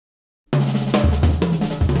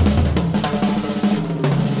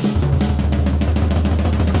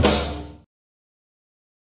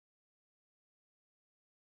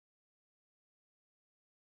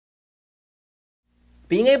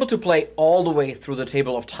Being able to play all the way through the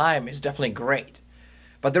table of time is definitely great,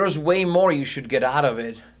 but there is way more you should get out of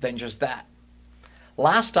it than just that.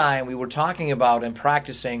 Last time we were talking about and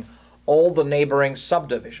practicing all the neighboring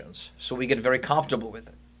subdivisions, so we get very comfortable with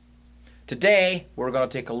it. Today, we're going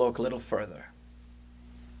to take a look a little further.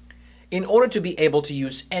 In order to be able to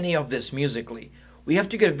use any of this musically, we have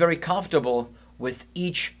to get very comfortable with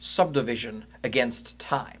each subdivision against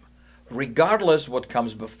time, regardless what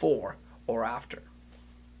comes before or after.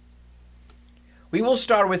 We will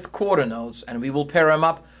start with quarter notes and we will pair them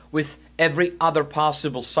up with every other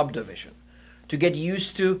possible subdivision to get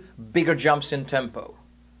used to bigger jumps in tempo.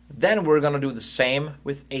 Then we're going to do the same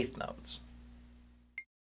with eighth notes.